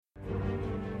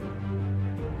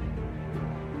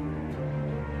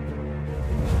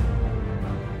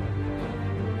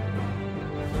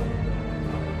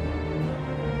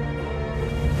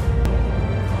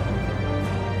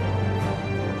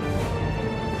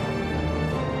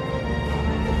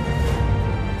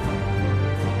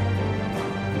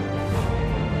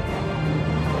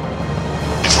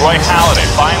Halladay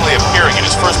finally appearing in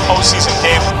his first postseason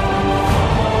game.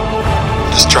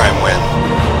 Just try and win.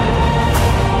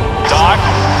 Doc,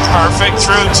 perfect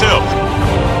through two.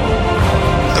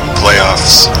 The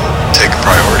playoffs take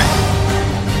priority.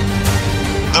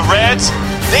 The Reds,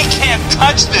 they can't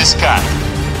touch this guy.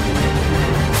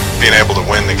 Being able to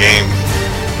win the game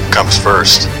comes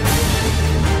first. Roy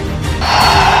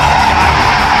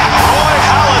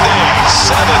Halladay,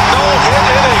 7 no-hit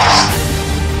innings.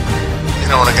 You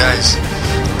know, when a guy's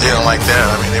dealing like that,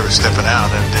 I mean, they were stepping out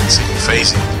and it didn't seem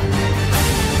phasing.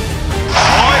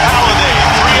 Roy Halladay,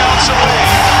 3 outs away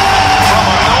from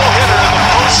a no-hitter in the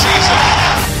postseason.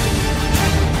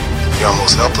 You're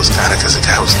almost helpless, kind of, because the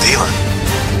guy was dealing.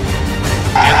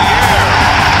 In the air.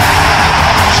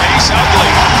 Chase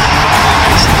Utley.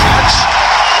 Makes the catch.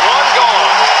 1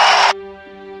 gone.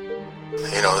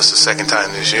 You know, this is the second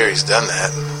time this year he's done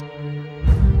that. In the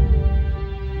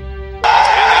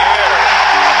air.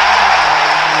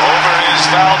 Over is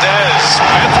Valdez.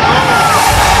 With room.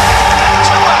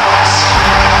 2 outs.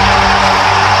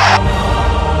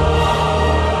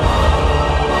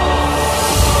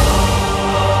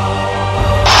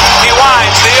 He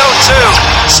winds the 0-2.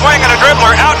 Swing and a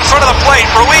dribbler out in front of the plate.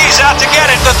 Ruiz out to get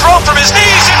it. The throw from his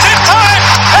knees. It's in time.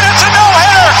 And it's a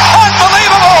no-hitter.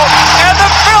 Unbelievable. And the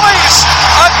Phillies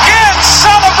again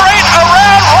celebrate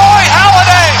around Roy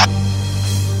Halladay.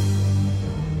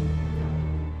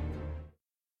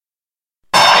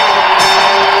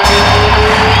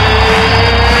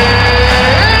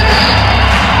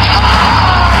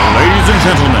 Ladies and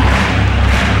gentlemen,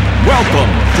 welcome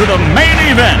to the main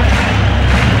event.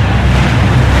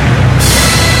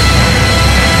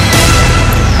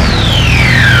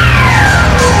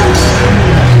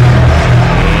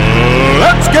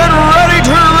 Let's get ready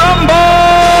to rumble!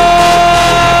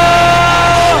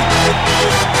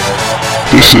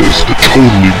 This is the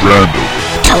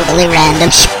Totally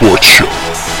Random Sports Show.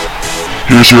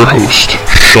 Here's your host,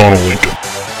 Sean Lincoln.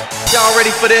 Y'all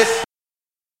ready for this?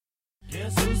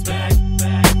 Guess who's back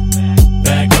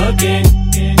again?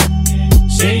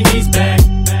 Shady's back.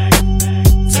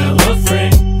 Tell a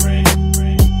friend.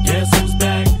 Guess who's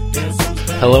back?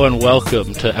 Hello and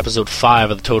welcome to episode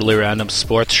 5 of the Totally Random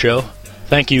Sports Show.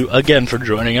 Thank you again for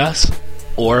joining us,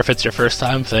 or if it's your first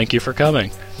time, thank you for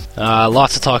coming.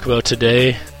 Lots to talk about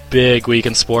today. Big week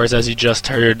in sports, as you just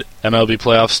heard. MLB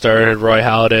playoffs started. Roy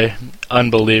Halladay,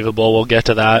 unbelievable. We'll get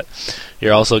to that.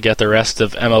 You'll also get the rest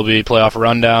of MLB playoff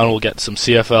rundown. We'll get some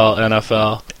CFL,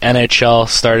 NFL, NHL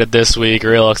started this week.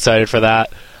 Real excited for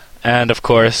that. And of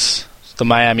course, the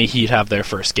Miami Heat have their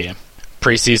first game.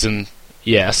 Preseason,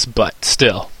 yes, but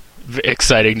still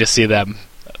exciting to see them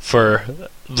for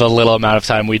the little amount of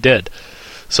time we did.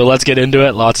 So let's get into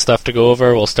it. Lots of stuff to go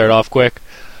over. We'll start off quick.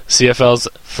 CFL's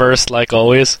first, like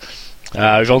always.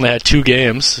 We've only had 2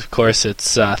 games. Of course,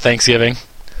 it's Thanksgiving.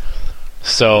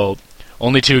 So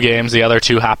only 2 games. The other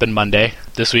 2 happened Monday.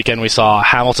 This weekend we saw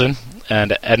Hamilton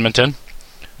and Edmonton.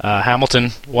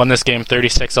 Hamilton won this game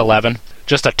 36-11.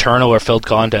 Just a turnover-filled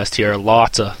contest here.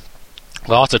 Lots of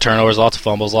turnovers, lots of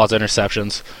fumbles, lots of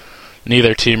interceptions.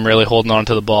 Neither team really holding on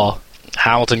to the ball.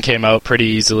 Hamilton came out pretty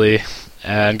easily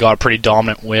and got a pretty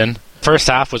dominant win. First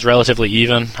half was relatively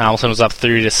even. Hamilton was up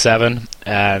 3-7,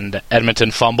 and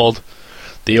Edmonton fumbled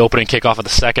the opening kickoff of the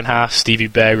second half. Stevie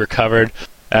Begg recovered,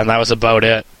 and that was about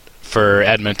it for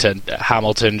Edmonton.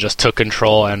 Hamilton just took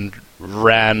control and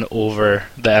ran over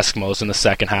the Eskimos in the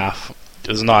second half.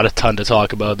 There's not a ton to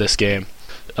talk about this game.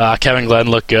 Kevin Glenn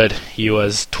looked good. He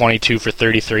was 22 for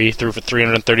 33, threw for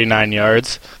 339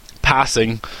 yards,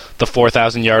 passing the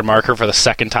 4,000-yard marker for the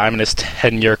second time in his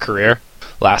 10-year career.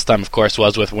 Last time, of course,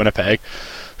 was with Winnipeg.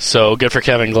 So good for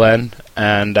Kevin Glenn.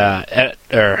 And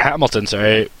Hamilton,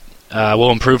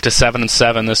 will improve to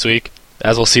 7-7 this week.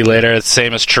 As we'll see later, it's the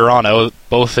same as Toronto.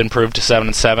 Both improved to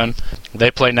 7-7. They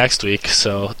play next week,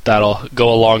 so that'll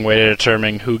go a long way to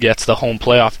determining who gets the home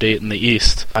playoff date in the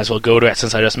East. Might as well go to it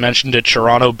since I just mentioned it.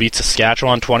 Toronto beat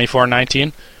Saskatchewan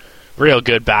 24-19. Real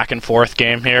good back-and-forth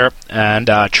game here. And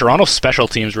Toronto's special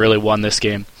teams really won this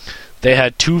game. They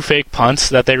had 2 fake punts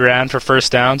that they ran for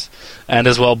first downs and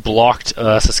as well blocked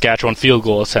a Saskatchewan field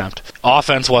goal attempt.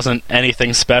 Offense wasn't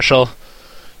anything special.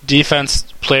 Defense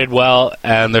played well,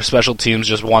 and their special teams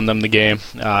just won them the game.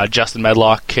 Justin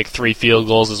Medlock kicked 3 field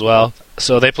goals as well.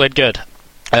 So they played good.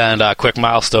 And quick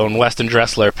milestone, Weston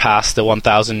Dressler passed the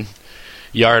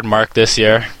 1,000-yard mark this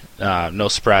year. No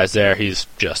surprise there. He's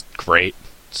just great.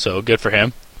 So good for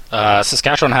him.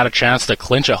 Saskatchewan had a chance to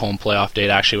clinch a home playoff date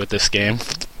actually with this game,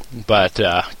 but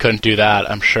couldn't do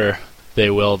that. I'm sure they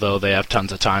will, though. They have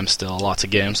tons of time still. Lots of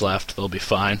games left. They'll be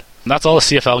fine. And that's all the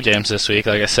CFL games this week.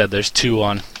 Like I said, there's 2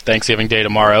 on Thanksgiving Day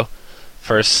tomorrow.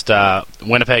 First,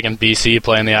 Winnipeg and BC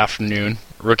play in the afternoon.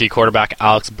 Rookie quarterback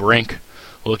Alex Brink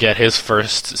will get his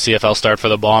first CFL start for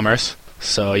the Bombers.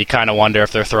 So you kind of wonder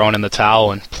if they're throwing in the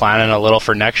towel and planning a little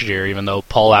for next year, even though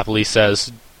Paul Lapalisse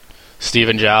says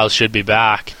Steven Giles should be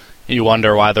back. You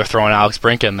wonder why they're throwing Alex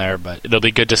Brink in there, but it'll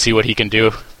be good to see what he can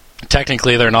do.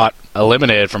 Technically, they're not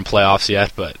eliminated from playoffs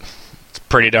yet, but it's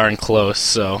pretty darn close.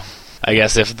 So I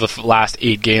guess if the last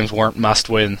 8 games weren't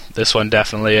must-win, this one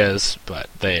definitely is. But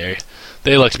they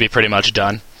look to be pretty much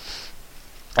done.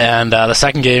 And the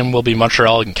second game will be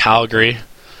Montreal and Calgary.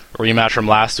 A rematch from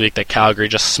last week that Calgary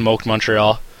just smoked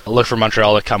Montreal. I look for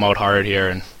Montreal to come out hard here,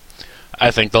 and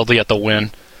I think they'll get the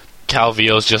win.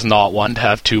 Calvillo's just not one to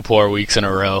have 2 poor weeks in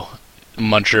a row.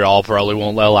 Montreal probably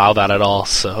won't allow that at all,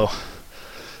 so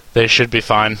they should be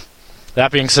fine.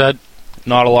 That being said,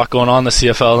 not a lot going on in the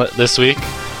CFL this week.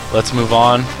 Let's move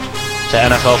on to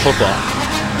NFL football.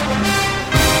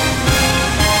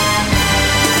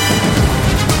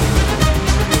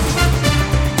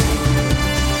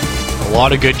 A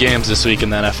lot of good games this week in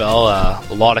the NFL,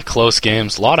 a lot of close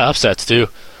games, a lot of upsets too.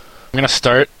 I'm going to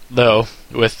start, though,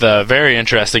 with very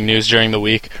interesting news during the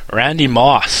week. Randy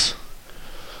Moss,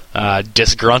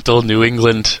 disgruntled New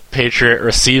England Patriot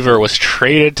receiver, was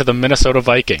traded to the Minnesota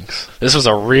Vikings. This was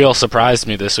a real surprise to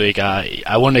me this week.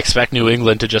 I wouldn't expect New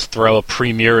England to just throw a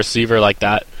premier receiver like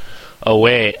that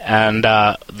away, and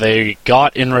they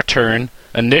got in return.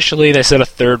 Initially, they said a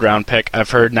 3rd-round pick.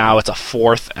 I've heard now it's a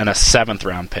 4th and a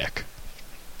 7th-round pick.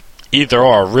 Either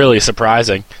or, really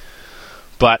surprising.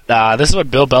 But this is what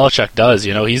Bill Belichick does.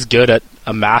 You know, he's good at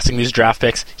amassing these draft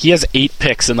picks. He has 8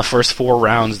 picks in the first 4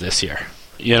 rounds this year.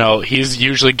 You know, he's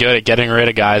usually good at getting rid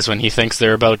of guys when he thinks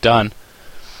they're about done.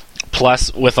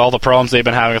 Plus, with all the problems they've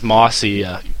been having with Moss, he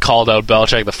called out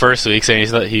Belichick the first week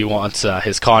saying that he wants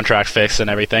his contract fixed and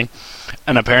everything.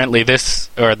 And apparently this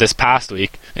past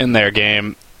week, in their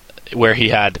game, where he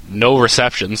had no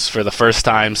receptions for the first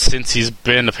time since he's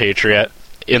been a Patriot,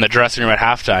 in the dressing room at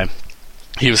halftime,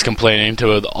 he was complaining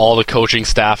to all the coaching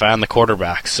staff and the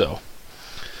quarterback. So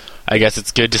I guess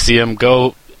it's good to see him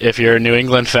go if you're a New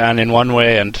England fan in one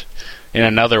way, and in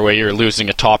another way you're losing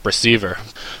a top receiver.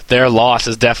 Their loss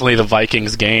is definitely the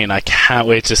Vikings' gain. I can't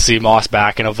wait to see Moss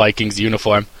back in a Vikings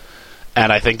uniform,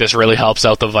 and I think this really helps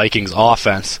out the Vikings'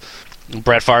 offense.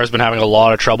 Brett Favre's been having a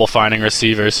lot of trouble finding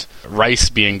receivers, Rice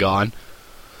being gone.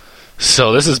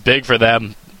 So this is big for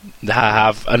them to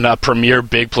have a premier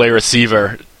big play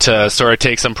receiver to sort of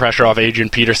take some pressure off Adrian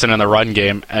Peterson in the run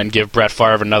game and give Brett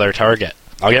Favre another target.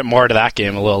 I'll get more to that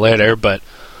game a little later, but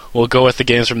we'll go with the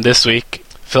games from this week.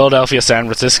 Philadelphia, San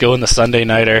Francisco in the Sunday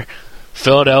Nighter.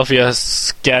 Philadelphia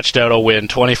sketched out a win,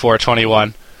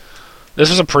 24-21. This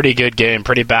was a pretty good game,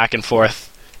 pretty back and forth.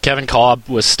 Kevin Kolb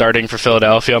was starting for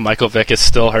Philadelphia. Michael Vick is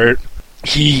still hurt.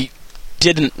 He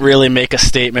didn't really make a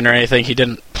statement or anything. He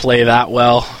didn't play that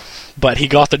well, but he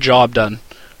got the job done,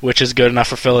 which is good enough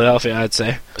for Philadelphia, I'd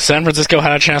say. San Francisco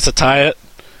had a chance to tie it.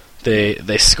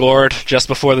 They scored just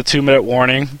before the 2-minute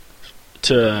warning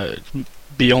to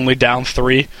be only down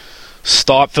 3.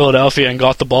 Stopped Philadelphia and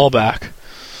got the ball back.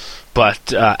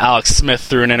 But Alex Smith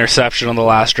threw an interception on the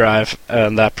last drive,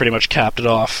 and that pretty much capped it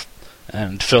off.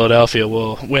 And Philadelphia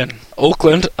will win.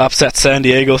 Oakland upset San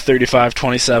Diego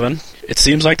 35-27. It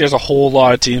seems like there's a whole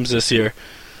lot of teams this year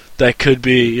that could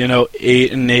be,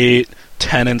 8-8,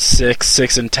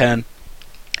 10-6, 6-10.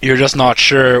 You're just not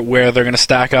sure where they're going to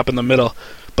stack up in the middle.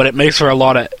 But it makes for a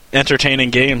lot of entertaining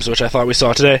games, which I thought we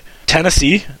saw today.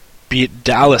 Tennessee beat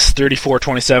Dallas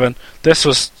 34-27. This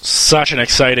was such an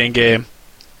exciting game.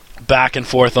 Back and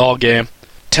forth all game.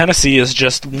 Tennessee is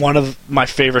just one of my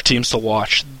favorite teams to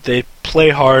watch. They play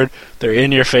hard. They're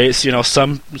in your face.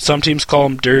 Some teams call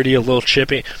them dirty, a little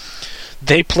chippy.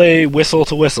 They play whistle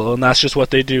to whistle, and that's just what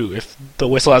they do. If the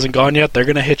whistle hasn't gone yet, they're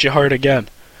going to hit you hard again.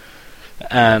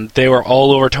 And they were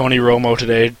all over Tony Romo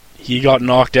today. He got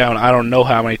knocked down I don't know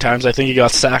how many times. I think he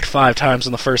got sacked 5 times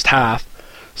in the first half.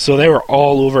 So they were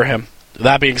all over him.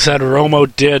 That being said,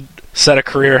 Romo did set a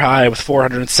career high with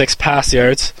 406 pass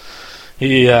yards.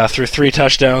 He threw 3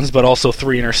 touchdowns, but also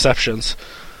 3 interceptions,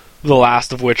 the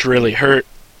last of which really hurt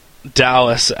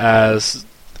Dallas as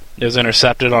it was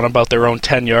intercepted on about their own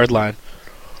 10-yard line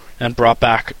and brought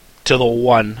back to the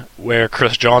 1 where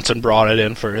Chris Johnson brought it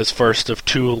in for his first of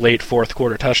 2 late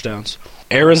fourth-quarter touchdowns.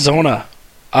 Arizona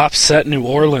upset New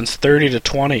Orleans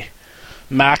 30-20.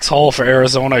 Max Hall for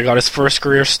Arizona got his first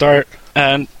career start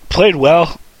and played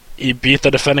well. He beat the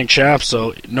defending champ,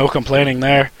 so no complaining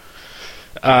there.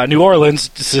 New Orleans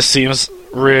just seems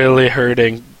really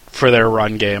hurting for their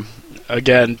run game.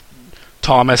 Again,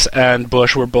 Thomas and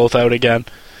Bush were both out again,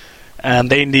 and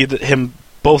they need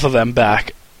both of them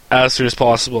back as soon as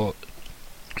possible.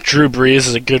 Drew Brees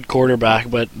is a good quarterback,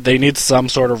 but they need some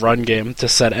sort of run game to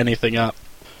set anything up.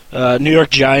 New York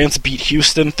Giants beat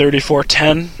Houston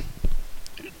 34-10.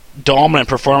 Dominant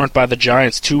performance by the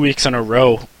Giants 2 weeks in a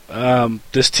row.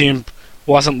 This team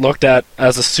wasn't looked at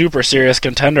as a super serious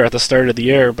contender at the start of the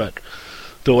year, but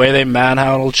the way they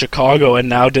manhandled Chicago and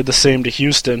now did the same to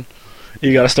Houston,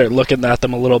 you got to start looking at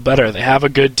them a little better. They have a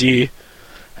good D,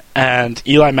 and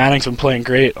Eli Manning's been playing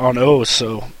great on O's,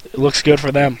 so it looks good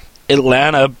for them.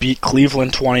 Atlanta beat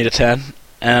Cleveland 20-10,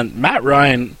 and Matt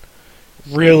Ryan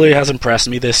really has impressed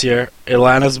me this year.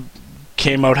 Atlanta's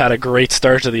had a great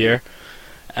start to the year,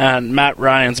 and Matt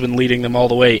Ryan's been leading them all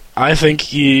the way.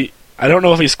 I don't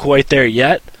know if he's quite there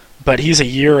yet, but he's a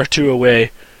year or two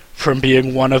away from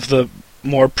being one of the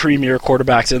more premier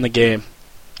quarterbacks in the game.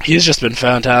 He's just been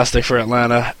fantastic for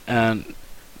Atlanta, and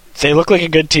they look like a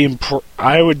good team.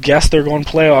 I would guess they're going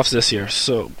playoffs this year,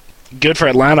 so good for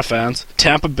Atlanta fans.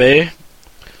 Tampa Bay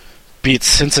beats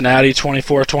Cincinnati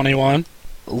 24-21.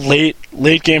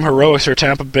 Late game heroics for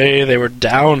Tampa Bay. They were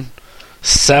down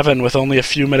 7 with only a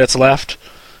few minutes left.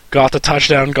 Got the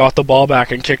touchdown, got the ball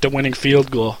back, and kicked a winning field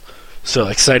goal. So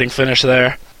exciting finish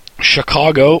there.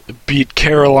 Chicago beat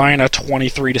Carolina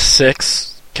 23-6.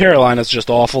 Carolina's just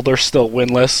awful. They're still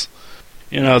winless.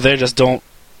 They just don't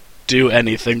do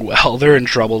anything well. They're in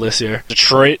trouble this year.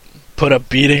 Detroit put a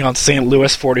beating on St.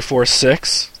 Louis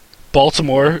 44-6.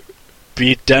 Baltimore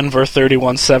beat Denver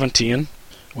 31-17.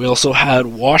 We also had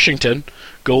Washington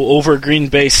go over Green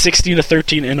Bay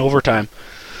 16-13 in overtime.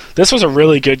 This was a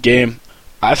really good game.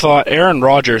 I thought Aaron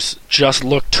Rodgers just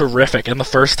looked terrific in the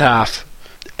first half,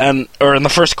 in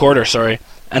the first quarter, sorry.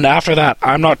 And after that,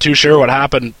 I'm not too sure what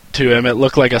happened to him. It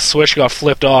looked like a switch got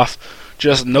flipped off.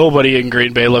 Just nobody in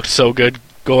Green Bay looked so good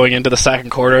going into the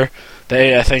second quarter.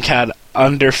 They, I think, had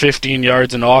under 15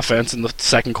 yards in offense in the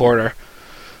second quarter.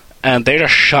 And they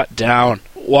just shut down.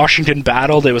 Washington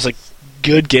battled. It was a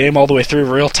good game all the way through.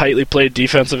 Real tightly played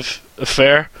defensive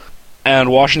affair.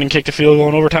 And Washington kicked a field goal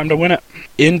in overtime to win it.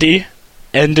 Indy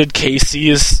ended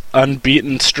KC's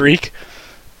unbeaten streak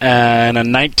and a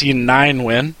 19-9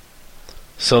 win.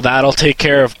 So that'll take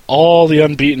care of all the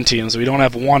unbeaten teams. We don't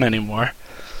have one anymore.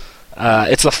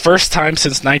 It's the first time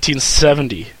since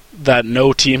 1970 that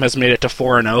no team has made it to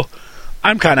 4-0.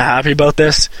 I'm kind of happy about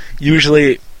this.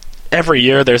 Usually, every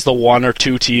year there's the one or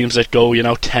two teams that go,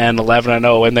 10,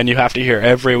 11-0, and then you have to hear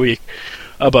every week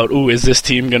about, is this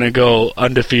team going to go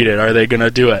undefeated? Are they going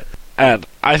to do it? And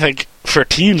I think for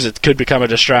teams it could become a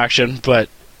distraction, but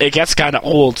it gets kind of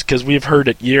old because we've heard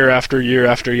it year after year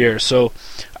after year. So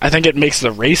I think it makes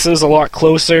the races a lot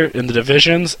closer in the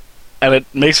divisions, and it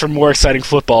makes for more exciting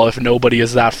football if nobody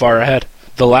is that far ahead.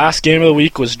 The last game of the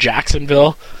week was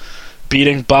Jacksonville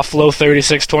beating Buffalo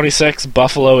 36-26.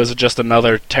 Buffalo is just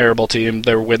another terrible team.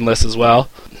 They're winless as well.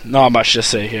 Not much to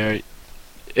say here.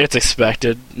 It's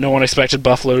expected. No one expected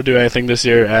Buffalo to do anything this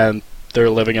year, and they're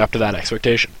living up to that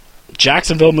expectation.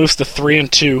 Jacksonville moves to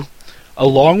 3-2,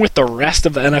 along with the rest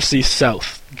of the NFC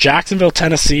South. Jacksonville,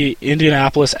 Tennessee,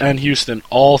 Indianapolis, and Houston,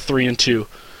 all 3-2.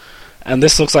 And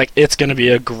this looks like it's going to be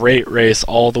a great race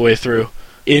all the way through.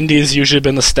 Indy's usually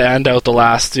been the standout the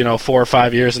last 4 or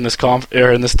 5 years in this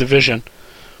in this division,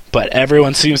 but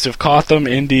everyone seems to have caught them.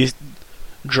 Indy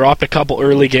dropped a couple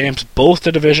early games, both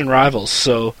the division rivals,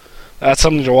 so that's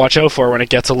something to watch out for when it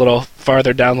gets a little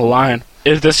farther down the line.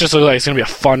 This just looks like it's going to be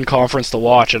a fun conference to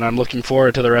watch, and I'm looking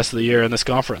forward to the rest of the year in this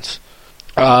conference.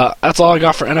 That's all I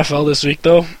got for NFL this week,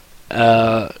 though.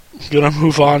 Gonna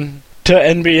move on to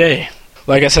NBA.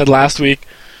 Like I said last week,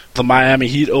 the Miami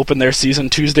Heat opened their season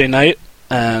Tuesday night,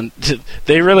 and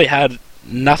they really had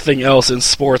nothing else in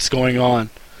sports going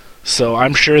on. So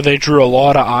I'm sure they drew a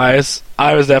lot of eyes.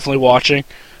 I was definitely watching.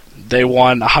 They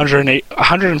won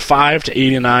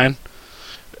 105-89.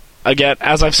 Again,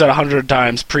 as I've said 100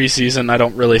 times, preseason I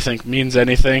don't really think means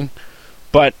anything,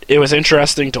 but it was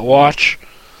interesting to watch.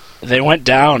 They went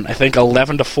down, I think,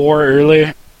 11-4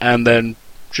 early, and then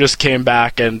just came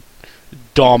back and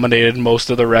dominated most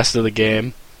of the rest of the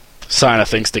game. Sign of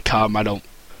things to come, I don't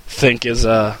think is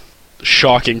a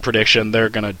shocking prediction. They're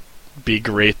going to be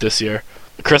great this year.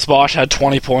 Chris Bosh had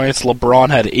 20 points, LeBron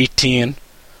had 18,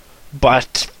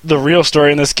 but the real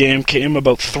story in this game came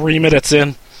about 3 minutes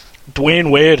in.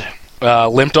 Dwayne Wade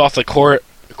limped off the court,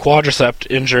 quadricep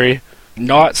injury.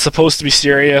 Not supposed to be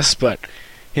serious, but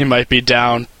he might be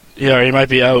down. He might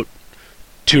be out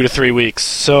 2 to 3 weeks.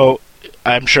 So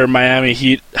I'm sure Miami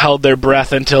Heat held their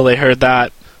breath until they heard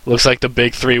that. Looks like the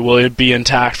big three will be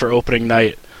intact for opening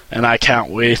night, and I can't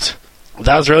wait.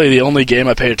 That was really the only game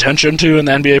I paid attention to in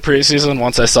the NBA preseason.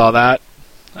 Once I saw that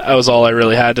was all I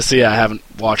really had to see. I haven't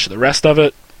watched the rest of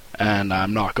it, and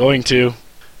I'm not going to.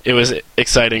 it was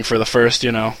exciting for the first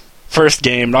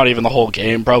game, not even the whole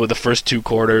game, probably the first 2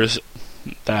 quarters.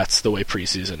 That's the way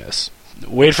preseason is.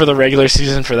 Wait for the regular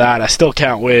season for that. I still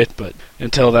can't wait, but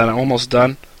until then, I'm almost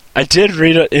done. I did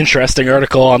read an interesting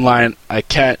article online. I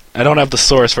don't have the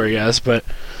source for you guys, but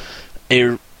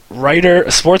a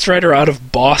sports writer out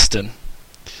of Boston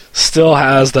still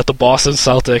has that the Boston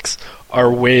Celtics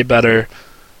are way better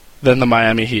than the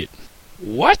Miami Heat.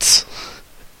 What?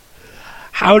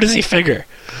 How does he figure?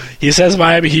 He says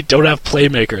Miami Heat don't have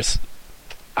playmakers.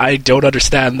 I don't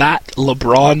understand that.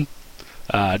 LeBron,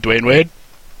 Dwayne Wade,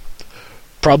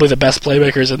 probably the best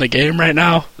playmakers in the game right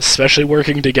now, especially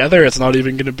working together. It's not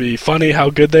even going to be funny how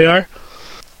good they are.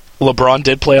 LeBron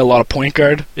did play a lot of point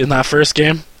guard in that first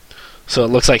game, so it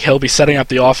looks like he'll be setting up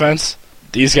the offense.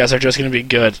 These guys are just going to be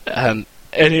good, and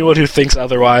anyone who thinks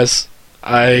otherwise,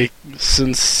 I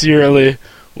sincerely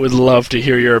would love to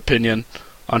hear your opinion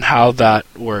on how that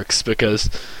works, because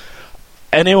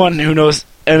anyone who knows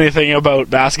anything about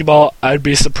basketball, I'd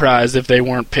be surprised if they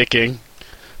weren't picking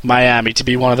Miami to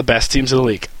be one of the best teams in the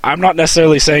league. I'm not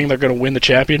necessarily saying they're going to win the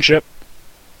championship.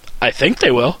 I think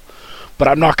they will, but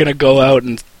I'm not going to go out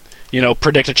and,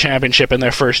 predict a championship in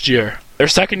their first year. Their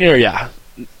second year, yeah.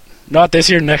 Not this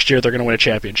year, next year they're going to win a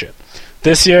championship.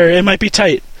 This year, it might be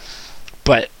tight,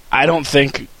 but I don't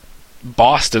think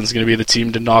Boston's going to be the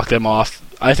team to knock them off.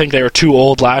 I think they were too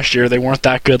old last year. They weren't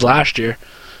that good last year.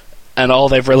 And all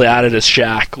they've really added is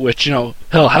Shaq, which, he'll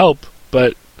help,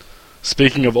 but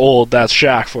speaking of old, that's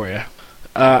Shaq for you.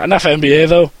 Enough NBA,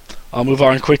 though. I'll move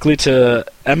on quickly to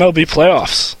MLB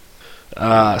playoffs.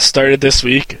 Started this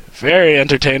week. Very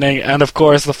entertaining. And, of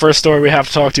course, the first story we have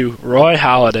to talk to, Roy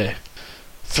Halladay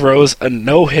throws a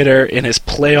no-hitter in his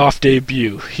playoff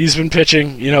debut. He's been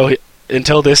pitching,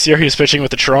 until this year he was pitching with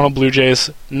the Toronto Blue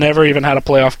Jays. Never even had a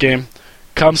playoff game.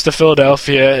 Comes to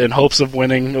Philadelphia in hopes of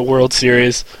winning a World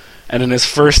Series. And in his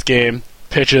first game,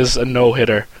 pitches a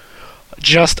no-hitter.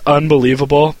 Just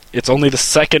unbelievable. It's only the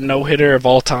second no-hitter of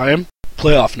all time.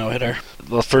 Playoff no-hitter.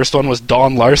 The first one was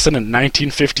Don Larson in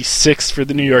 1956 for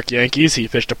the New York Yankees. He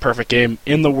pitched a perfect game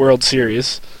in the World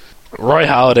Series. Roy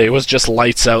Halladay was just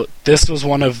lights out. This was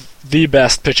one of the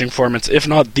best pitching performance, if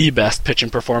not the best pitching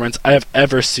performance I have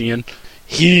ever seen.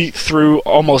 He seemed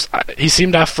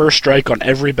to have first strike on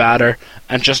every batter,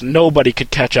 and just nobody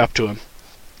could catch up to him.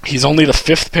 He's only the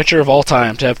 5th pitcher of all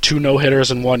time to have 2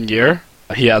 no-hitters in 1 year.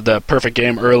 He had the perfect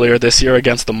game earlier this year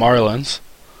against the Marlins.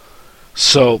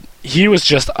 So, he was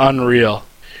just unreal.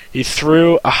 He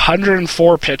threw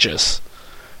 104 pitches.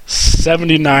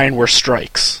 79 were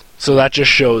strikes. So that just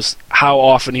shows how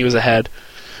often he was ahead.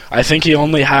 I think he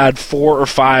only had 4 or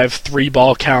 5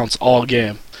 3-ball counts all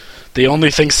game. The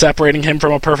only thing separating him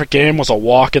from a perfect game was a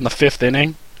walk in the 5th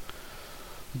inning.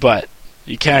 But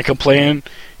you can't complain.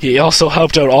 He also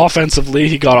helped out offensively.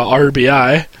 He got an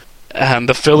RBI. And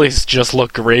the Phillies just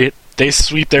look great. They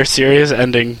sweep their series,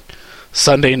 ending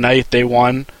Sunday night. They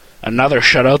won another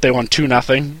shutout. They won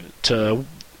 2-0 to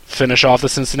finish off the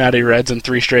Cincinnati Reds in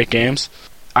 3 straight games.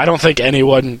 I don't think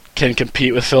anyone can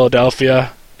compete with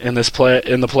Philadelphia in the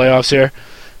playoffs here.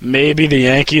 Maybe the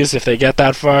Yankees if they get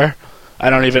that far.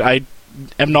 I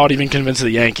am not even convinced the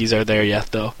Yankees are there yet,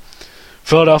 though.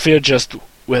 Philadelphia just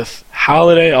with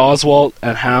Halladay, Oswalt,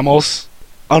 and Hamels,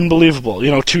 unbelievable. 2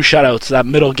 shutouts. That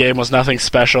middle game was nothing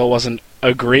special. It wasn't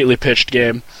a greatly pitched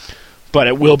game, but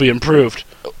it will be improved.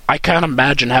 I can't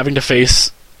imagine having to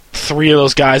face 3 of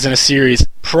those guys in a series,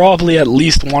 probably at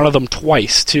least one of them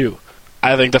twice, too.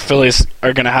 I think the Phillies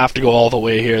are going to have to go all the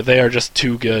way here. They are just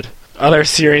too good. Other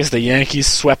series, the Yankees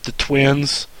swept the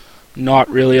Twins. Not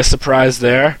really a surprise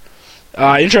there.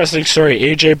 Interesting story,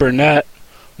 A.J. Burnett,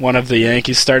 one of the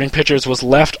Yankees' starting pitchers, was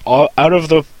left out of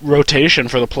the rotation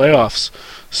for the playoffs.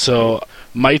 So,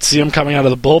 might see him coming out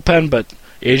of the bullpen, but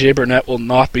A.J. Burnett will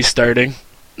not be starting.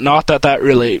 Not that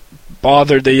really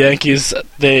bothered the Yankees.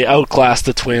 They outclassed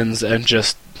the Twins and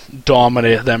just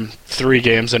dominated them 3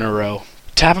 games in a row.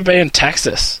 Tampa Bay and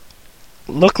Texas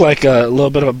looked like a little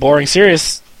bit of a boring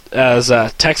series as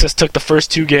Texas took the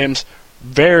first 2 games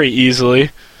very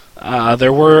easily.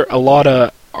 There were a lot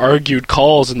of argued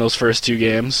calls in those first 2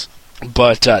 games,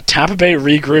 but Tampa Bay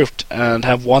regrouped and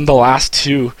have won the last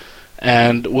 2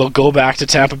 and will go back to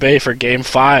Tampa Bay for Game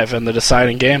 5 and the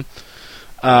deciding game.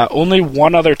 Only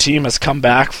one other team has come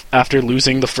back after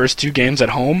losing the first 2 games at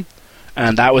home,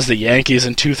 and that was the Yankees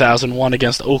in 2001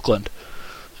 against Oakland.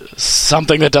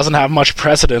 Something that doesn't have much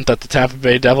precedent that the Tampa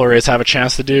Bay Devil Rays have a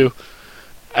chance to do.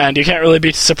 And you can't really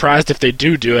be surprised if they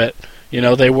do it.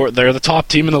 They're the top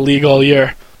team in the league all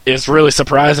year. It's really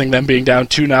surprising them being down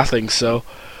 2-0, so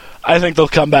I think they'll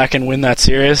come back and win that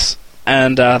series.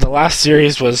 And the last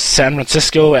series was San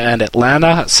Francisco and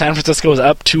Atlanta. San Francisco was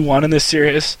up 2-1 in this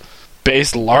series,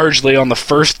 based largely on the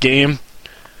first game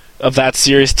of that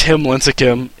series. Tim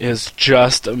Lincecum is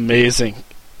just amazing.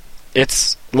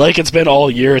 It's like it's been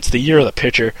all year. It's the year of the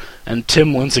pitcher, and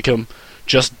Tim Lincecum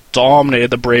just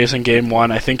dominated the Braves in Game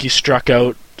 1. I think he struck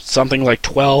out something like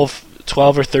 12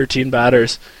 or 13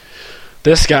 batters.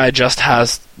 This guy just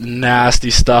has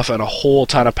nasty stuff and a whole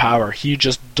ton of power. He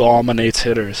just dominates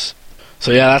hitters.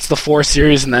 So yeah, that's the 4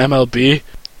 series in the MLB.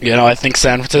 I think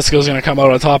San Francisco is going to come out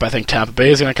on top. I think Tampa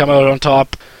Bay is going to come out on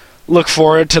top. Look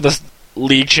forward to the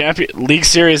League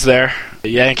Series there. The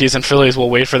Yankees and Phillies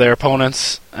will wait for their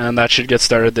opponents, and that should get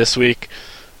started this week.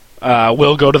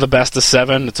 We'll go to the best of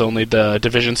 7. It's only the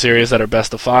division series that are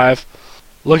best of 5.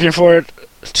 Looking forward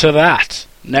to that.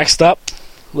 Next up,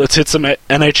 let's hit some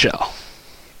NHL.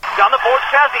 Down the board,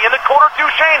 Stastny in the corner,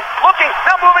 Duchesne looking,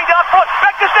 now moving down front,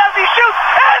 back to Stastny, shoots,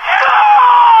 and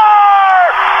score!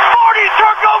 Marty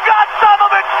Turco got some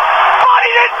of it, but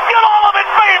he didn't get all of it,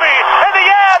 baby! And the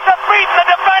Avs have beaten the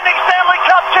defending Stanley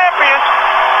Cup champions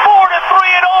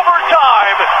 4-3 in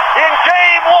overtime in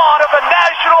Game 1 of the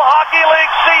National Hockey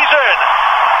League season.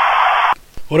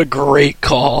 What a great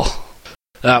call.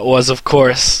 That was, of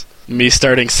course, me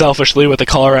starting selfishly with the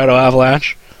Colorado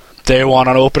Avalanche. They won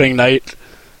on opening night,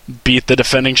 beat the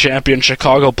defending champion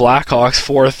Chicago Blackhawks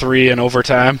 4-3 in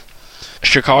overtime.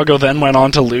 Chicago then went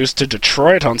on to lose to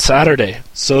Detroit on Saturday.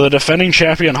 So the defending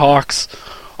champion Hawks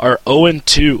are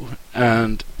 0-2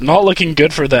 and not looking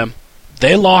good for them.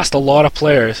 They lost a lot of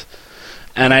players.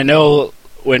 And I know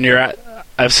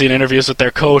I've seen interviews with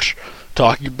their coach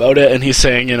talking about it, and he's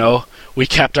saying, we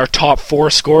kept our top 4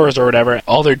 scorers or whatever.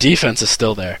 All their defense is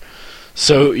still there.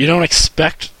 So you don't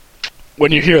expect,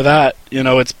 when you hear that,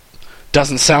 it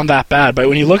doesn't sound that bad. But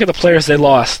when you look at the players they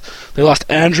lost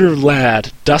Andrew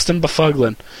Ladd, Dustin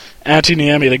Byfuglien, Antti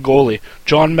Niemi, the goalie,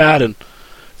 John Madden,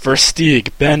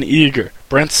 Versteeg, Ben Eager,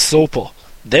 Brent Sopel.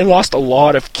 They lost a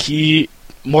lot of key,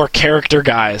 more character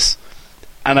guys.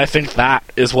 And I think that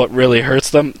is what really hurts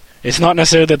them. It's not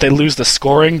necessarily that they lose the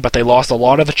scoring, but they lost a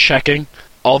lot of the checking.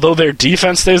 Although their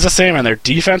defense stays the same, and their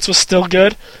defense was still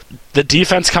good, the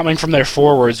defense coming from their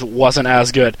forwards wasn't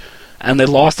as good. And they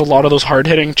lost a lot of those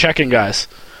hard-hitting checking guys.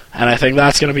 And I think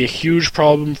that's going to be a huge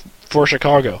problem for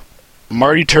Chicago.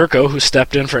 Marty Turco, who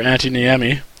stepped in for Antti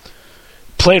Niemi,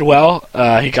 played well.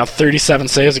 He got 37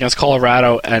 saves against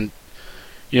Colorado, and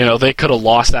they could have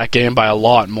lost that game by a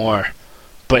lot more.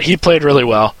 But he played really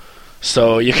well,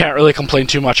 so you can't really complain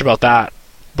too much about that.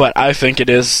 But I think it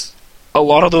is a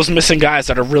lot of those missing guys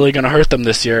that are really going to hurt them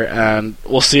this year, and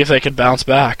we'll see if they can bounce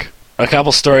back. A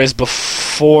couple stories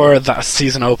before the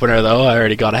season opener, though. I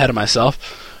already got ahead of myself.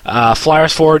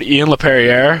 Flyers forward Ian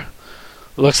LaPerriere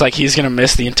looks like he's going to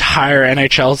miss the entire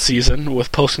NHL season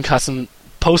with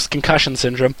post-concussion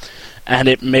syndrome, and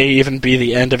it may even be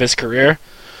the end of his career.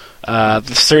 The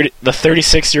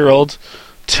 36-year-old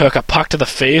took a puck to the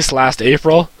face last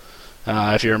April.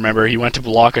 If you remember, he went to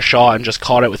block a shot and just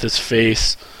caught it with his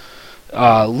face.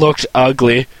 Looked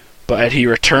ugly, but he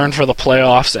returned for the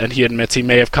playoffs, and he admits he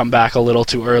may have come back a little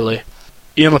too early.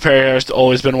 Ian LaPerriere has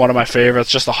always been one of my favorites,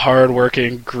 just a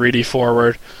hard-working, gritty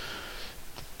forward.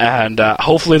 And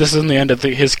hopefully this isn't the end of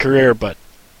his career, but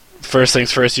first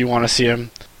things first, you want to see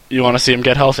him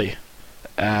get healthy.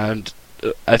 And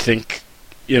I think,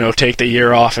 take the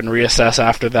year off and reassess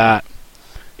after that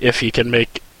if he can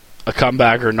make a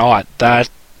comeback or not. That,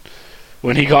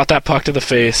 when he got that puck to the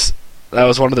face, that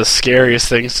was one of the scariest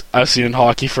things I've seen in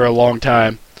hockey for a long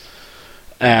time.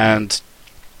 And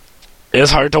it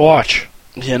was hard to watch.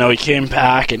 He came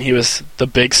back and he was the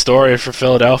big story for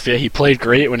Philadelphia. He played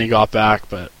great when he got back,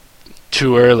 but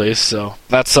too early, so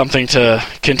that's something to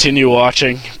continue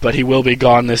watching. But he will be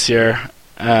gone this year,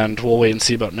 and we'll wait and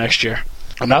see about next year.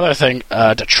 Another thing,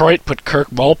 Detroit put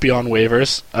Kirk Maltby on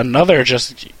waivers. Another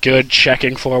just good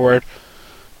checking forward,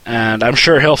 and I'm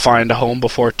sure he'll find a home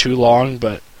before too long,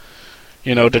 but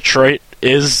Detroit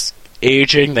is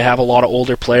aging. They have a lot of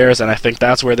older players, and I think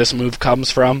that's where this move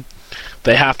comes from.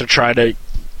 They have to try to,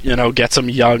 get some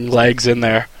young legs in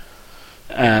there.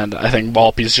 And I think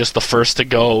Maltby's just the first to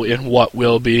go in what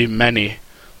will be many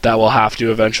that will have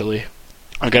to eventually.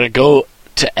 I'm going to go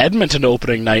to Edmonton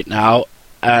opening night now,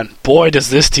 and boy, does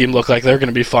this team look like they're going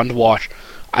to be fun to watch.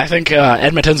 I think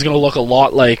Edmonton's going to look a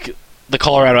lot like the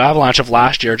Colorado Avalanche of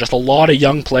last year, just a lot of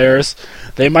young players.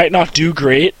 They might not do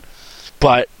great,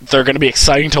 but they're going to be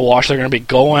exciting to watch. They're going to be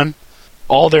going.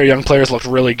 All their young players looked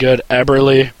really good.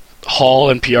 Eberle, Hall,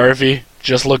 and PRV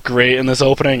just looked great in this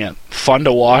opening and fun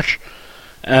to watch.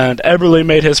 And Eberle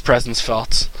made his presence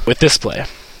felt with this play.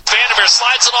 Vandenberg Walker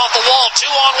slides it off the wall,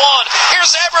 2-on-1.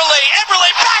 Here's Eberle. Eberle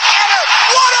backhander.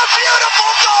 What a beautiful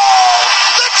goal!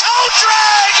 The toe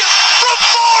drag from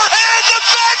forehand to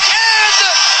backhand,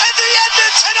 and the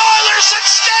Edmonton Oilers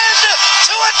extend to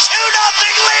a 2-0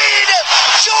 lead.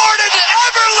 Jordan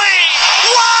Eberle.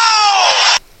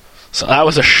 Wow! So that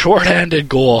was a short-handed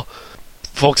goal.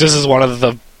 Folks, this is one of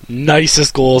the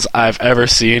nicest goals I've ever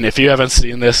seen. If you haven't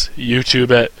seen this,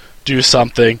 YouTube it, do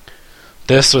something.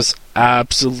 This was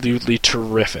absolutely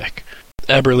terrific.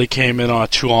 Eberle came in on a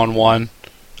 2-on-1,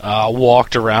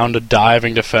 walked around a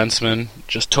diving defenseman,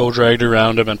 just toe dragged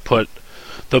around him and put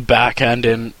the backhand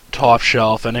in top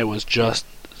shelf, and it was just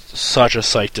such a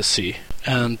sight to see.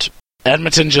 And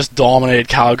Edmonton just dominated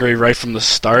Calgary right from the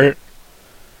start,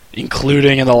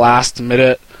 including in the last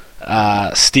minute.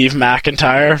 Steve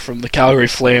McIntyre from the Calgary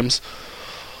Flames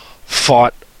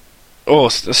Steve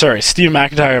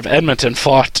McIntyre of Edmonton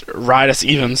fought Rydus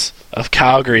Evans of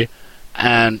Calgary,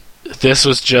 and this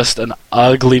was just an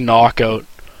ugly knockout.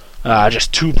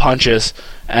 Just 2 punches,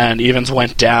 and Evans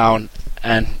went down,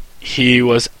 and he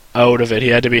was out of it. He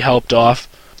had to be helped off.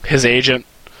 His agent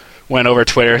went over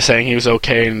Twitter saying he was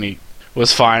okay, and he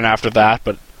was fine after that,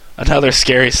 but another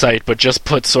scary sight, but just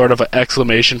put sort of an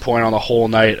exclamation point on the whole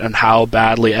night and how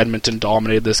badly Edmonton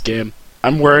dominated this game.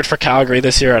 I'm worried for Calgary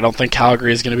this year. I don't think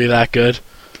Calgary is going to be that good.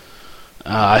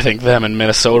 I think them and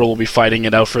Minnesota will be fighting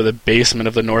it out for the basement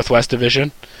of the Northwest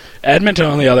Division. Edmonton,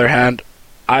 on the other hand,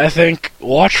 I think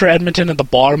watch for Edmonton at the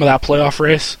bottom of that playoff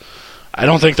race. I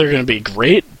don't think they're going to be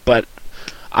great, but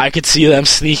I could see them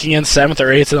sneaking in 7th or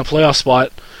 8th in a playoff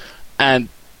spot. And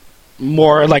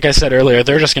more, like I said earlier,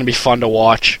 they're just going to be fun to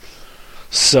watch.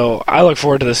 So I look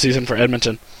forward to the season for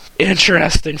Edmonton.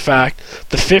 Interesting fact,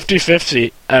 the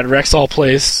 50-50 at Rexall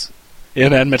Place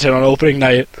in Edmonton on opening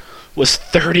night was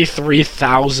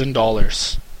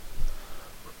 $33,000.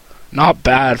 Not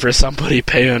bad for somebody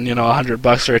paying,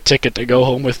 $100 for a ticket to go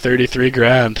home with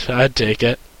 $33,000. I'd take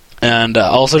it. And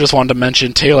also just wanted to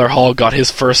mention Taylor Hall got his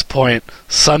first point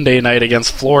Sunday night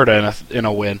against Florida in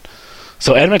a win.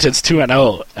 So Edmonton's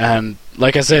 2-0, and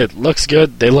like I said, looks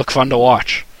good. They look fun to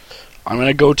watch. I'm going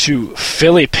to go to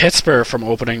Philly-Pittsburgh from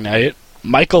opening night.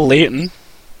 Michael Leighton,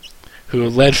 who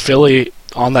led Philly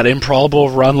on that improbable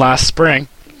run last spring,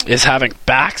 is having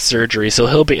back surgery, so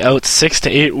he'll be out 6 to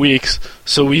 8 weeks.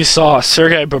 So we saw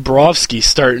Sergei Bobrovsky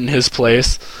start in his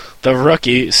place, the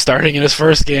rookie, starting in his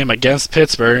first game against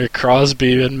Pittsburgh,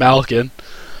 Crosby and Malkin,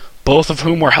 both of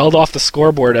whom were held off the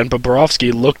scoreboard, and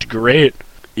Bobrovsky looked great.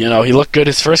 He looked good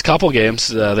his first couple games.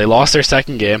 They lost their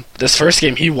second game. This first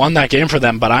game, he won that game for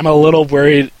them, but I'm a little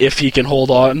worried if he can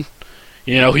hold on.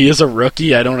 He is a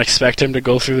rookie. I don't expect him to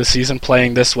go through the season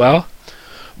playing this well.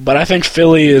 But I think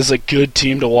Philly is a good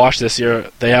team to watch this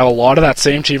year. They have a lot of that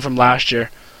same team from last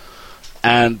year,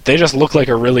 and they just look like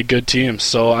a really good team.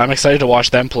 So I'm excited to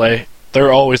watch them play.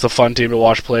 They're always a fun team to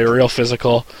watch play, real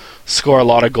physical, score a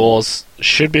lot of goals.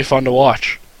 Should be fun to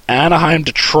watch.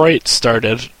 Anaheim-Detroit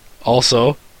started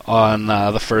also on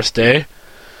the first day,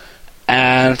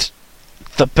 and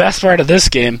the best part of this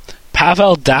game,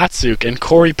 Pavel Datsyuk and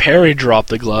Corey Perry dropped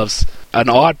the gloves. An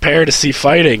odd pair to see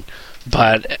fighting,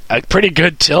 but a pretty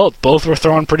good tilt. Both were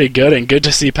throwing pretty good, and good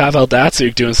to see Pavel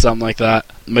Datsyuk doing something like that.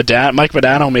 Mike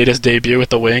Modano made his debut with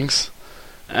the Wings,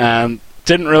 and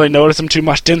didn't really notice him too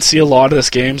much. Didn't see a lot of this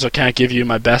game, so can't give you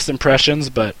my best impressions,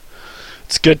 but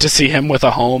it's good to see him with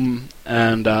a home,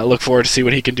 and look forward to see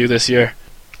what he can do this year.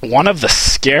 One of the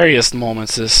scariest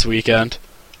moments this weekend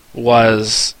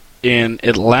was in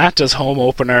Atlanta's home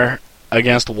opener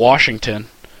against Washington,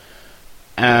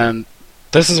 and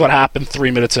this is what happened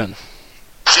 3 minutes in.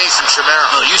 Jason Chimera.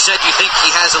 Oh, you said you think he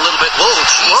has a little bit. Whoa,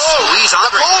 jeez. Whoa, Louise, the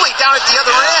Andre. goalie down at the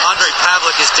other end. Andre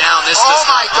Pavlik is down. This Oh, does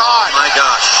my not- God. Oh, my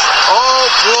gosh. Oh,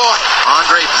 boy.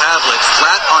 Andre Pavlik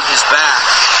flat on his back.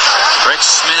 Greg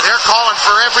Smith. They're calling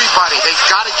for everybody. They've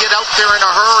got to get out there in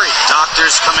a hurry.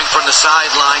 Doctors coming from the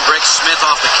sideline. Greg Smith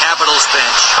off the Capitals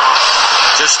bench.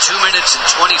 Just 2 minutes and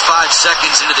 25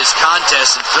 seconds into this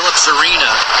contest in Phillips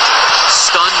Arena.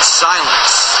 Stunned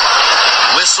silence.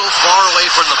 Whistle far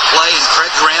away from the play, and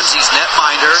Craig Ramsey's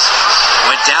netminder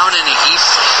went down in a heap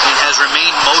and has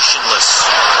remained motionless.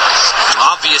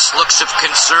 Obvious looks of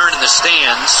concern in the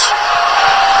stands.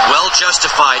 Well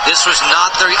justified. This was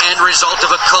not the end result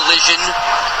of a collision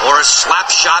or a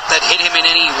slap shot shot that hit him in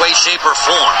any way, shape, or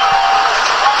form.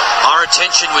 Our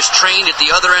attention was trained at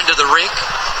the other end of the rink.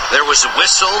 There was a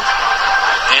whistle,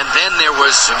 and then there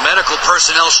was medical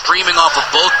personnel streaming off of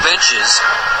both benches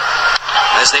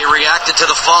as they reacted to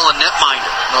the fallen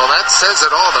netminder. Well, that says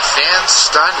it all. The fans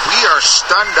stunned. We are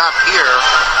stunned up here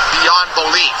beyond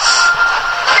belief.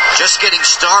 Just getting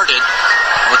started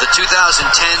with the 2010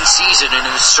 season in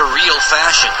a surreal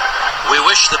fashion. We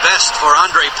wish the best for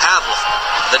Andre Pavlik,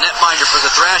 the netminder for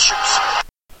the Thrashers.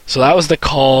 So that was the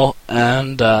call,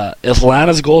 and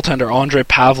Atlanta's goaltender, Andre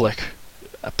Pavlik,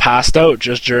 passed out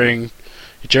just during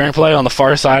play on the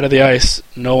far side of the ice.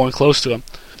 No one close to him.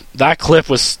 That clip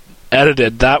was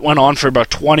edited. That went on for about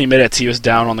 20 minutes. He was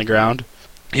down on the ground.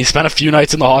 He spent a few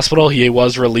nights in the hospital. He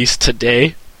was released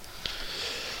today.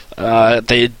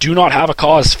 They do not have a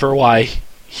cause for why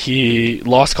he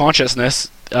lost consciousness.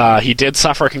 He did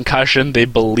suffer a concussion, they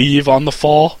believe, on the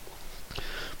fall.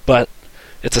 But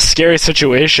it's a scary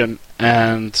situation,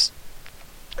 and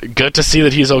good to see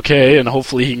that he's okay, and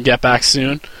hopefully he can get back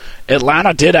soon.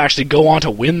 Atlanta did actually go on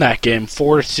to win that game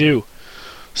 4-2.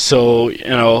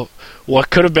 So,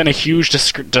 what could have been a huge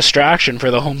distraction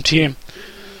for the home team,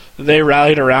 they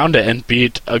rallied around it and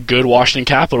beat a good Washington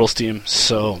Capitals team.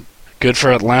 So, good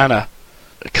for Atlanta.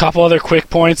 A couple other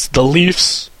quick points. The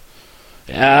Leafs,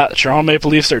 Toronto Maple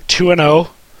Leafs are 2-0.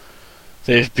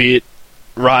 They've beat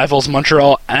rivals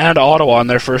Montreal and Ottawa in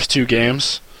their first two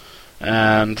games.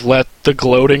 And let the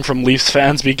gloating from Leafs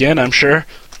fans begin, I'm sure.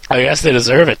 I guess they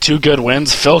deserve it. 2 good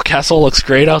wins. Phil Kessel looks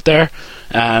great out there.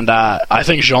 And I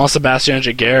think Jean-Sébastien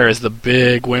Giguère is the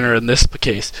big winner in this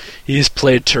case. He's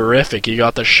played terrific. He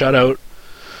got the shutout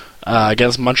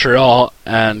against Montreal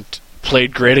and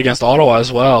played great against Ottawa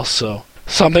as well. So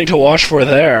something to watch for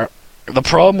there. The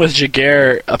problem with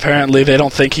Giguère, apparently they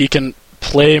don't think he can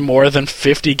play more than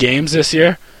 50 games this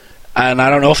year. And I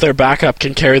don't know if their backup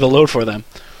can carry the load for them.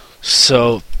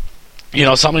 So,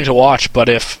 something to watch. But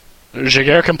if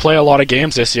Giguère can play a lot of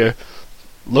games this year,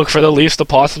 look for the Leafs to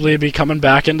possibly be coming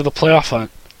back into the playoff hunt.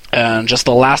 And just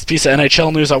the last piece of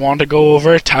NHL news I wanted to go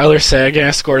over, Tyler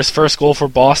Seguin scored his first goal for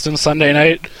Boston Sunday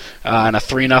night in a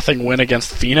 3-0 win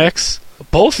against Phoenix.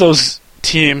 Both those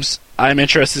teams I'm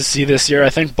interested to see this year. I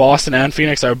think Boston and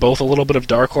Phoenix are both a little bit of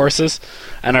dark horses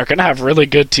and are going to have really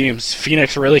good teams.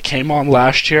 Phoenix really came on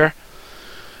last year,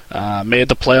 made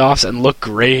the playoffs and looked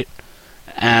great.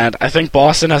 And I think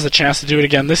Boston has a chance to do it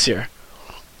again this year.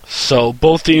 So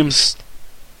both teams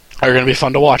are going to be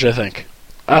fun to watch, I think.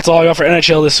 That's all I got for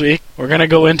NHL this week. We're going to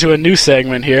go into a new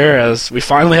segment here as we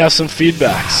finally have some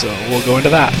feedback, so we'll go into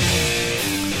that.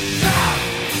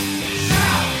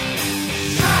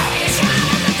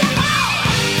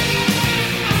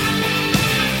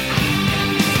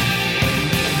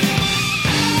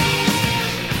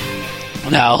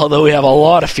 Now, although we have a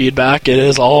lot of feedback, it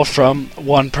is all from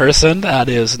one person. That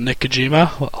is Nick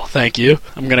Kojima. Well, thank you.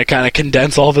 I'm going to kind of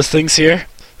condense all of his things here.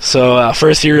 So,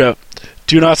 first here,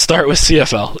 do not start with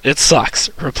CFL. It sucks.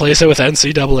 Replace it with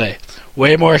NCAA.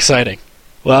 Way more exciting.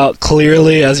 Well,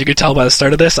 clearly, as you can tell by the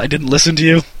start of this, I didn't listen to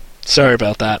you. Sorry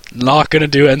about that. Not going to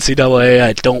do NCAA.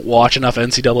 I don't watch enough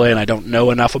NCAA and I don't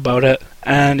know enough about it.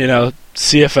 And,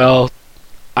 CFL,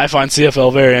 I find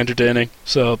CFL very entertaining.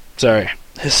 So, sorry.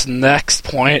 His next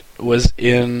point was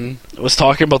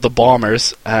talking about the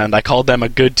Bombers, and I called them a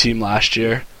good team last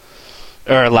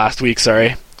week,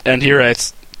 sorry. And he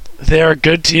writes, "They're a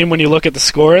good team when you look at the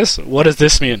scores. What does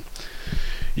this mean?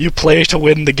 You play to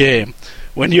win the game.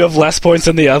 When you have less points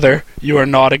than the other, you are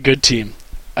not a good team.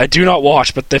 I do not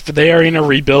watch, but if they are in a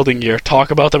rebuilding year, talk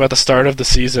about them at the start of the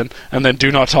season, and then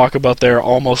do not talk about their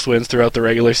almost wins throughout the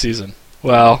regular season."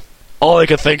 Well, all I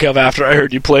could think of after I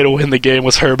heard you play to win the game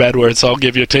was Herb Edwards, so I'll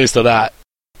give you a taste of that.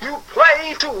 You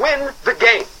play to win the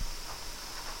game.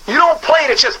 You don't play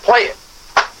to just play it.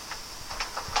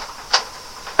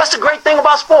 That's the great thing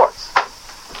about sports.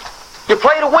 You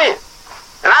play to win.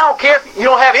 And I don't care if you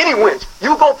don't have any wins.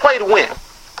 You go play to win.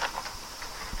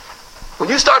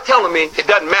 When you start telling me it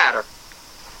doesn't matter,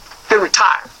 then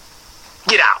retire.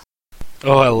 Get out.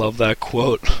 Oh, I love that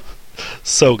quote.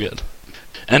 So good.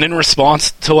 And in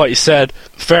response to what you said,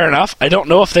 fair enough. I don't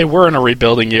know if they were in a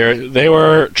rebuilding year. They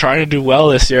were trying to do well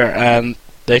this year, and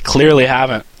they clearly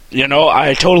haven't.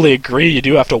 I totally agree. You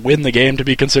do have to win the game to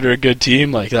be considered a good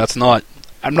team.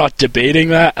 I'm not debating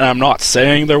that, and I'm not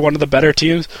saying they're one of the better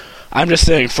teams. I'm just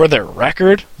saying for their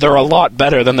record, they're a lot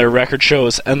better than their record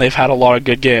shows, and they've had a lot of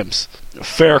good games.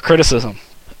 Fair criticism.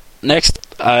 Next,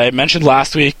 I mentioned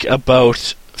last week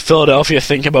about Philadelphia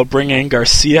thinking about bringing in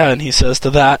Garcia, and he says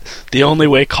to that, the only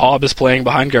way Cobb is playing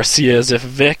behind Garcia is if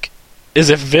Vic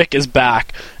is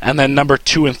back, and then number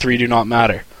 2 and 3 do not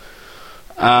matter.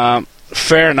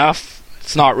 fair enough.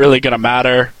 It's not really going to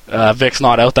matter. Vic's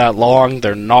not out that long.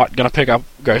 They're not going to pick up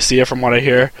Garcia from what I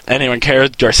hear. Anyone cares?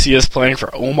 Garcia's playing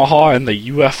for Omaha in the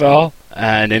UFL,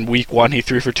 and in week 1 he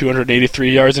threw for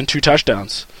 283 yards and 2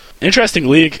 touchdowns. Interesting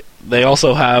league. They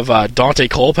also have Dante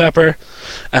Culpepper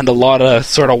and a lot of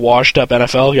sort of washed up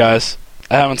NFL guys.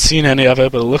 I haven't seen any of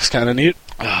it, but it looks kind of neat.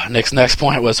 Nick's next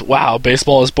point was, wow,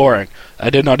 baseball is boring. I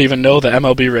did not even know the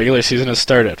MLB regular season has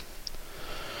started.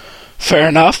 Fair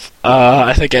enough.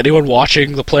 I think anyone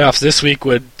watching the playoffs this week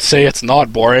would say it's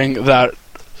not boring. That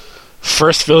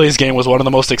first Phillies game was one of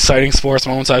the most exciting sports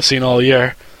moments I've seen all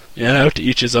year. You know, to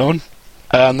each his own.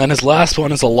 And then his last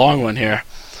one is a long one here.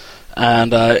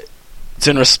 And it's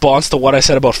in response to what I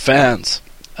said about fans.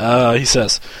 He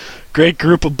says, great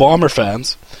group of Bomber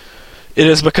fans. It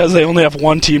is because they only have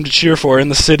one team to cheer for in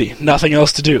the city. Nothing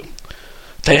else to do.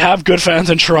 They have good fans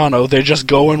in Toronto, they just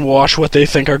go and watch what they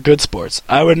think are good sports.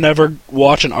 I would never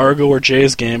watch an Argo or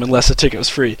Jays game unless the ticket was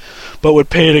free, but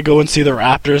would pay to go and see the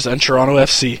Raptors and Toronto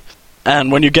FC.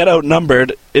 And when you get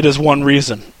outnumbered, it is one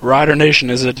reason. Rider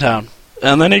Nation is in town.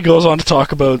 And then he goes on to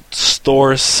talk about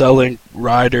stores selling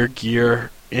Rider gear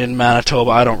in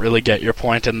Manitoba. I don't really get your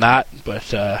point in that,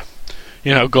 but,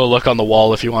 go look on the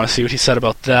wall if you want to see what he said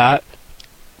about that.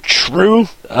 True,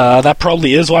 that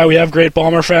probably is why we have great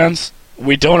Bomber fans.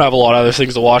 We don't have a lot of other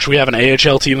things to watch. We have an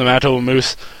AHL team, the Manitoba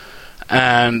Moose,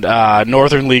 and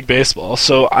Northern League Baseball.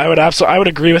 So I would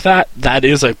agree with that. That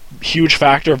is a huge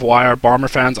factor of why our Bomber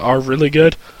fans are really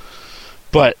good.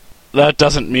 But that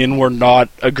doesn't mean we're not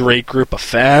a great group of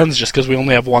fans just because we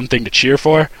only have one thing to cheer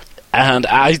for. And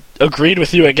I agreed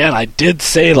with you again. I did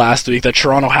say last week that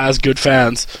Toronto has good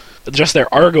fans. Just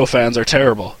their Argo fans are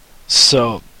terrible.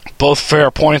 So both fair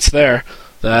points there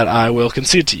that I will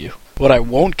concede to you. What I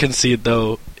won't concede,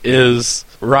 though, is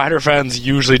Rider fans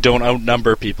usually don't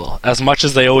outnumber people. As much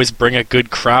as they always bring a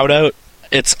good crowd out,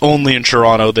 it's only in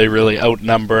Toronto they really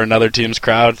outnumber another team's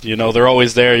crowd. You know, they're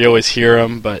always there, you always hear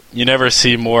them, but you never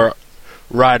see more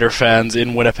Rider fans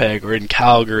in Winnipeg or in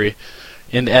Calgary,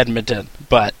 in Edmonton.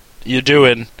 But you do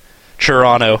in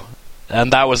Toronto,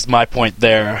 and that was my point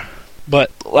there. But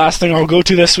last thing I'll go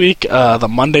to this week, the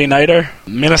Monday Nighter,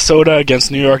 Minnesota against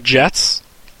New York Jets.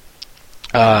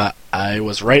 I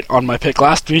was right on my pick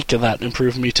last week, and that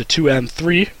improved me to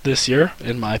 2-3 this year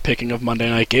in my picking of Monday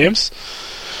night games.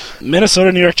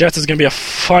 Minnesota New York Jets is going to be a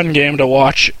fun game to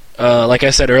watch. Like I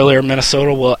said earlier,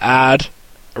 Minnesota will add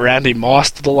Randy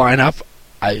Moss to the lineup,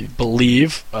 I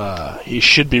believe. He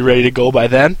should be ready to go by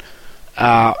then.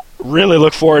 Really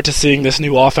look forward to seeing this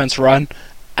new offense run,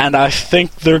 and I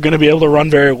think they're going to be able to run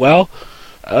very well.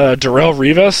 Darrelle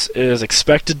Revis is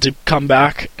expected to come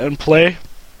back and play.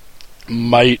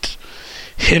 Might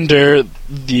hinder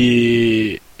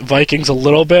the Vikings a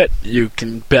little bit. You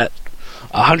can bet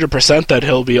 100% that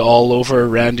he'll be all over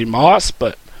Randy Moss,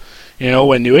 but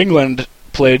when New England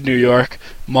played New York,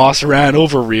 Moss ran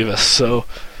over Revis, so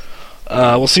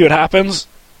we'll see what happens.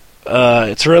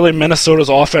 It's really Minnesota's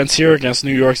offense here against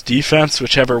New York's defense.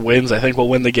 Whichever wins, I think, will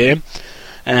win the game,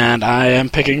 and I am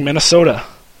picking Minnesota.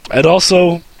 I'd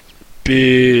also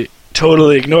be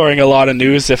totally ignoring a lot of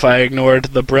news if I ignored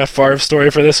the Brett Favre story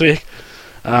for this week.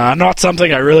 Not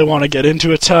something I really want to get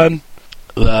into a ton.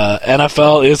 The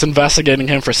NFL is investigating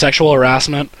him for sexual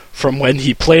harassment from when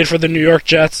he played for the New York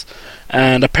Jets,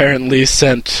 and apparently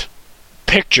sent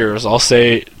pictures, I'll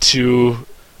say, to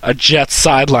a Jets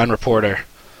sideline reporter.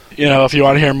 If you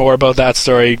want to hear more about that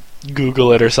story,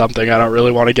 Google it or something. I don't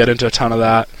really want to get into a ton of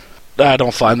that. I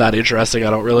don't find that interesting. I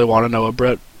don't really want to know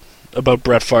about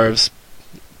Brett Favre's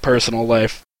personal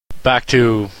life. Back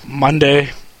to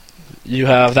Monday. You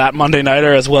have that Monday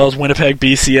Nighter as well as Winnipeg,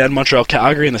 BC, and Montreal,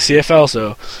 Calgary in the CFL,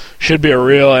 so should be a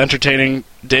real entertaining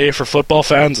day for football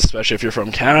fans, especially if you're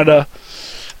from Canada.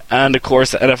 And of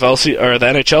course, the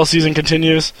NHL season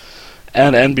continues,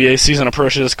 and NBA season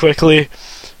approaches quickly.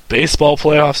 Baseball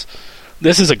playoffs.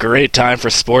 This is a great time for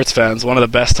sports fans, one of the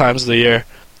best times of the year.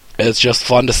 It's just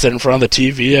fun to sit in front of the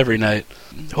TV every night.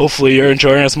 Hopefully you're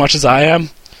enjoying it as much as I am.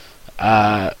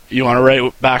 You want to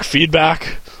write back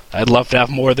feedback? I'd love to have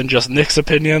more than just Nick's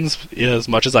opinions, as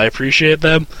much as I appreciate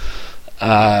them.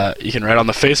 You can write on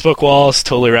the Facebook wall. It's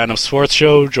Totally Random Sports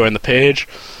Show. Join the page.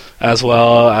 As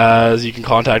well as you can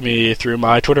contact me through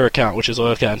my Twitter account, which is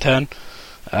OilCan10.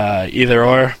 Either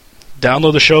or.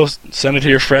 Download the show, send it to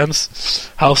your friends,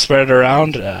 help spread it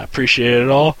around. Appreciate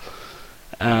it all.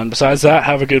 And besides that,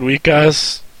 have a good week,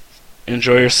 guys.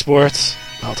 Enjoy your sports.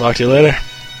 I'll talk to you later.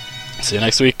 See you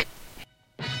next week.